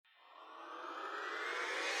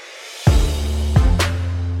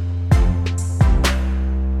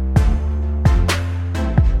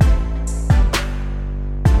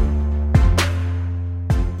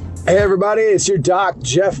Hey everybody, it's your doc,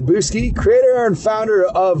 Jeff Buski, creator and founder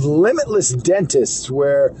of Limitless Dentists,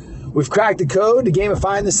 where we've cracked the code to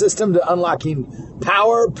gamifying the system to unlocking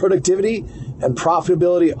power, productivity, and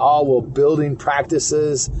profitability, all while building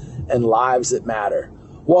practices and lives that matter.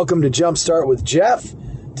 Welcome to Jumpstart with Jeff.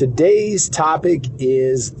 Today's topic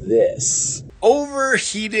is this.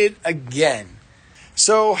 Overheated again.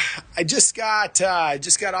 So I just got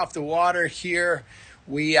off the water here.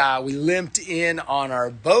 We limped in on our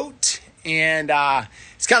boat, and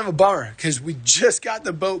it's kind of a bummer because we just got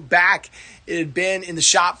the boat back. It had been in the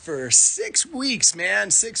shop for 6 weeks,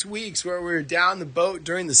 man. 6 weeks where we were down the boat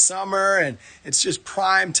during the summer, and it's just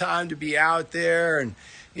prime time to be out there. And,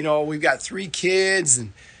 you know, we've got 3 kids,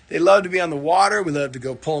 and they love to be on the water. We love to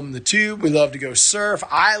go pull them in the tube. We love to go surf.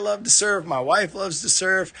 I love to surf. My wife loves to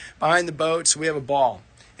surf behind the boat, so we have a ball.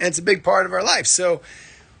 And it's a big part of our life. So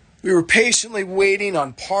we were patiently waiting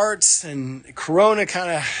on parts, and Corona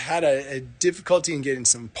kind of had a difficulty in getting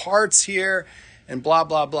some parts here and blah,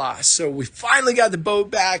 blah, blah. So we finally got the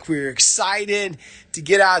boat back. We were excited to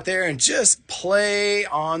get out there and just play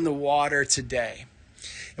on the water today.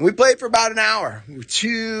 And we played for about an hour. We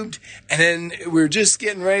tubed, and then we were just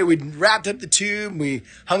getting ready. We wrapped up the tube. We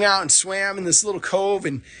hung out and swam in this little cove,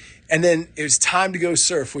 and then it was time to go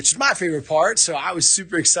surf, which is my favorite part. So I was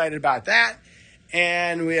super excited about that.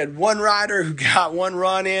 And we had one rider who got one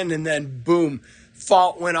run in, and then boom,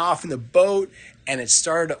 fault went off in the boat, and it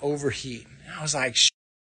started to overheat. And I was like,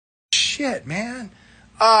 shit, man.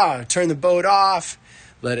 Turn the boat off,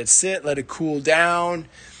 let it sit, let it cool down,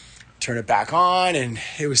 turn it back on, and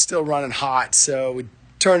it was still running hot. So we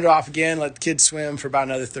turned it off again, let the kids swim for about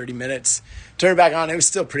another 30 minutes. Turn it back on. It was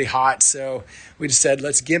still pretty hot. So we just said,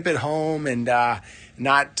 let's gimp it home and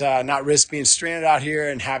not risk being stranded out here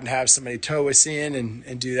and having to have somebody tow us in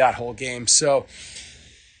and do that whole game. So,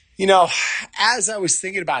 you know, as I was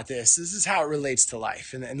thinking about this is how it relates to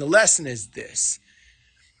life. And the lesson is this.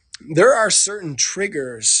 There are certain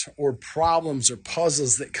triggers or problems or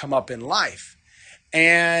puzzles that come up in life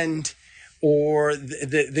or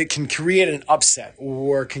that can create an upset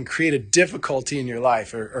or can create a difficulty in your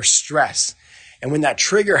life or stress. And when that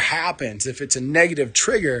trigger happens, if it's a negative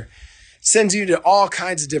trigger, it sends you to all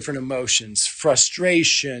kinds of different emotions: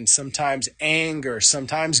 frustration, sometimes anger,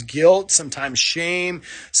 sometimes guilt, sometimes shame,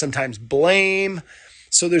 sometimes blame.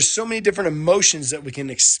 So there's so many different emotions that we can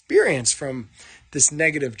experience from this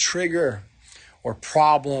negative trigger or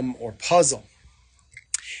problem or puzzle.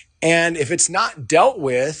 And if it's not dealt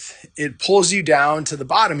with, it pulls you down to the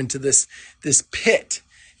bottom into this pit.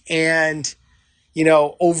 And, you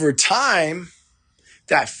know, over time,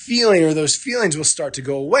 that feeling or those feelings will start to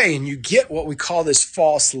go away, and you get what we call this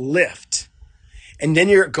false lift. And then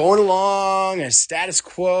you're going along as status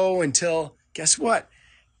quo until, guess what?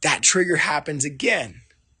 That trigger happens again.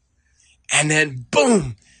 And then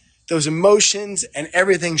boom, those emotions and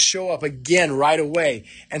everything show up again right away.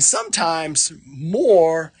 And sometimes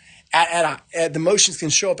more the emotions can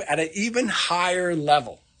show up at an even higher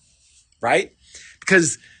level, right?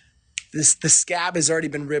 Because the scab has already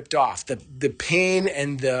been ripped off. The pain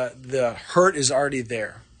and the hurt is already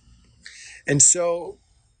there. And so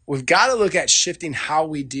we've got to look at shifting how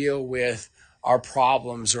we deal with our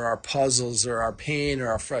problems or our puzzles or our pain or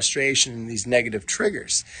our frustration and these negative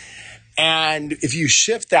triggers. And if you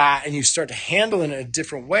shift that and you start to handle it in a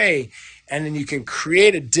different way, and then you can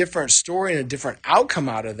create a different story and a different outcome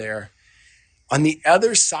out of there, on the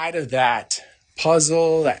other side of that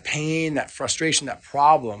puzzle, that pain, that frustration, that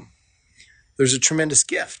problem, there's a tremendous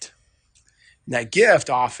gift. And that gift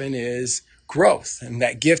often is growth, and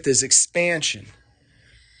that gift is expansion.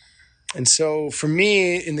 And so for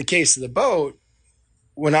me, in the case of the boat,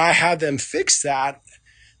 when I had them fix that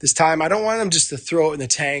this time, I don't want them just to throw it in the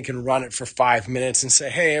tank and run it for 5 minutes and say,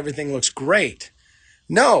 hey, everything looks great.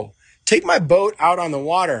 No, take my boat out on the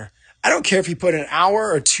water. I don't care if you put an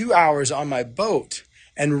hour or 2 hours on my boat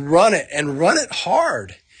and run it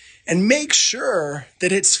hard and make sure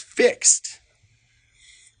that it's fixed.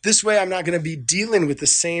 This way, I'm not going to be dealing with the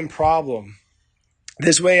same problem.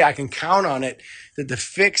 This way, I can count on it that the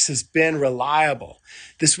fix has been reliable.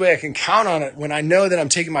 This way, I can count on it when I know that I'm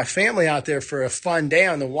taking my family out there for a fun day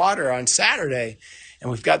on the water on Saturday, and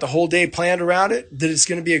we've got the whole day planned around it, that it's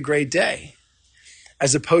going to be a great day,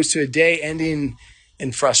 as opposed to a day ending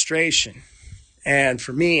in frustration. And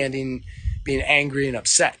for me, being angry and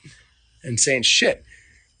upset and saying, shit,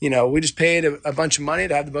 you know, we just paid a bunch of money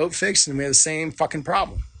to have the boat fixed, and we have the same fucking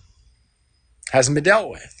problem. Hasn't been dealt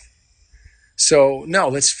with. So no,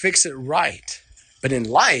 let's fix it right. But in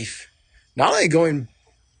life, not only going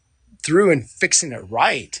through and fixing it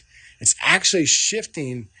right, it's actually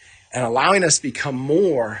shifting and allowing us to become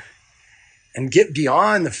more and get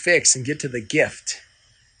beyond the fix and get to the gift.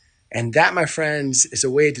 And that, my friends, is a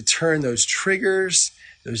way to turn those triggers,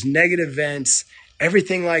 those negative events,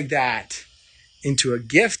 everything like that into a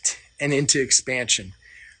gift and into expansion.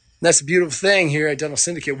 And that's the beautiful thing here at Dental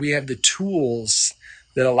Syndicate. We have the tools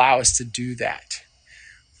that allow us to do that.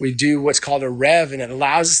 We do what's called a rev, and it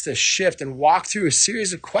allows us to shift and walk through a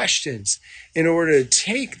series of questions in order to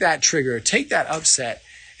take that trigger, take that upset,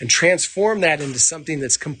 and transform that into something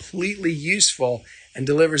that's completely useful and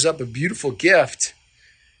delivers up a beautiful gift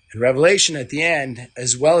and revelation at the end,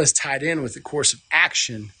 as well as tied in with the course of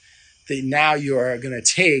action that now you are going to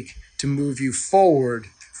take to move you forward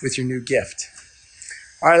with your new gift.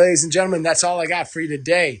 All right, ladies and gentlemen, that's all I got for you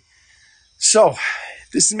today. So if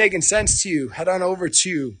this is making sense to you, head on over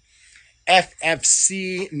to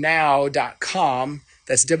ffcnow.com.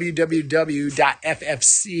 That's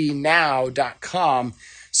www.ffcnow.com.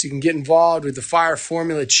 So you can get involved with the Fire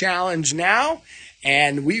Formula Challenge now,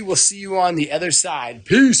 and we will see you on the other side.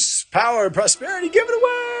 Peace, power, prosperity, give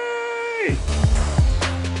it away!